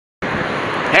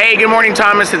Hey, good morning,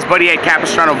 Thomas. It's Buddy at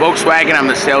Capistrano Volkswagen. I'm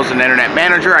the sales and internet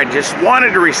manager. I just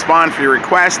wanted to respond for your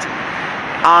request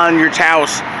on your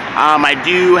Taos. I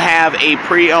do have a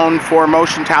pre-owned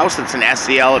 4Motion Taos. It's an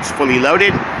SEL. It's fully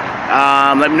loaded.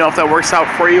 Let me know if that works out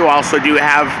for you. I also do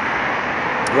have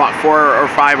about 4 or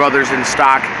 5 others in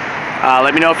stock.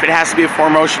 Let me know if it has to be a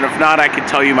 4Motion. If not, I can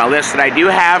tell you my list that I do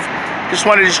have. Just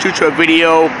wanted to shoot you a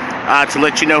video to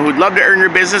let you know who'd love to earn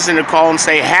your business and to call and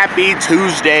say Happy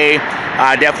Tuesday.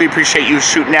 Definitely appreciate you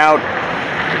shooting out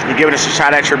and giving us a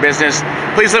shot at your business.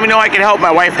 Please let me know I can help.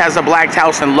 My wife has a black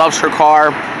Taos and loves her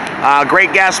car.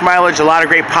 Great gas mileage, a lot of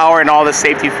great power, and all the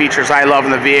safety features I love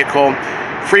in the vehicle.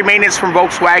 Free maintenance from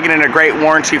Volkswagen and a great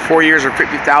warranty, 4 years or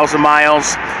 50,000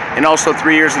 miles, and also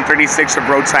 3 years and 36 of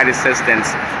roadside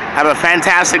assistance. Have a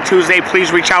fantastic Tuesday.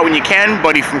 Please reach out when you can.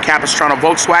 Buddy from Capistrano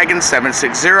Volkswagen,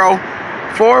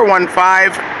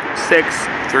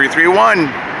 760-415-6331.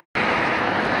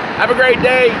 Have a great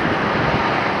day.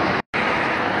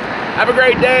 Have a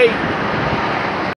great day.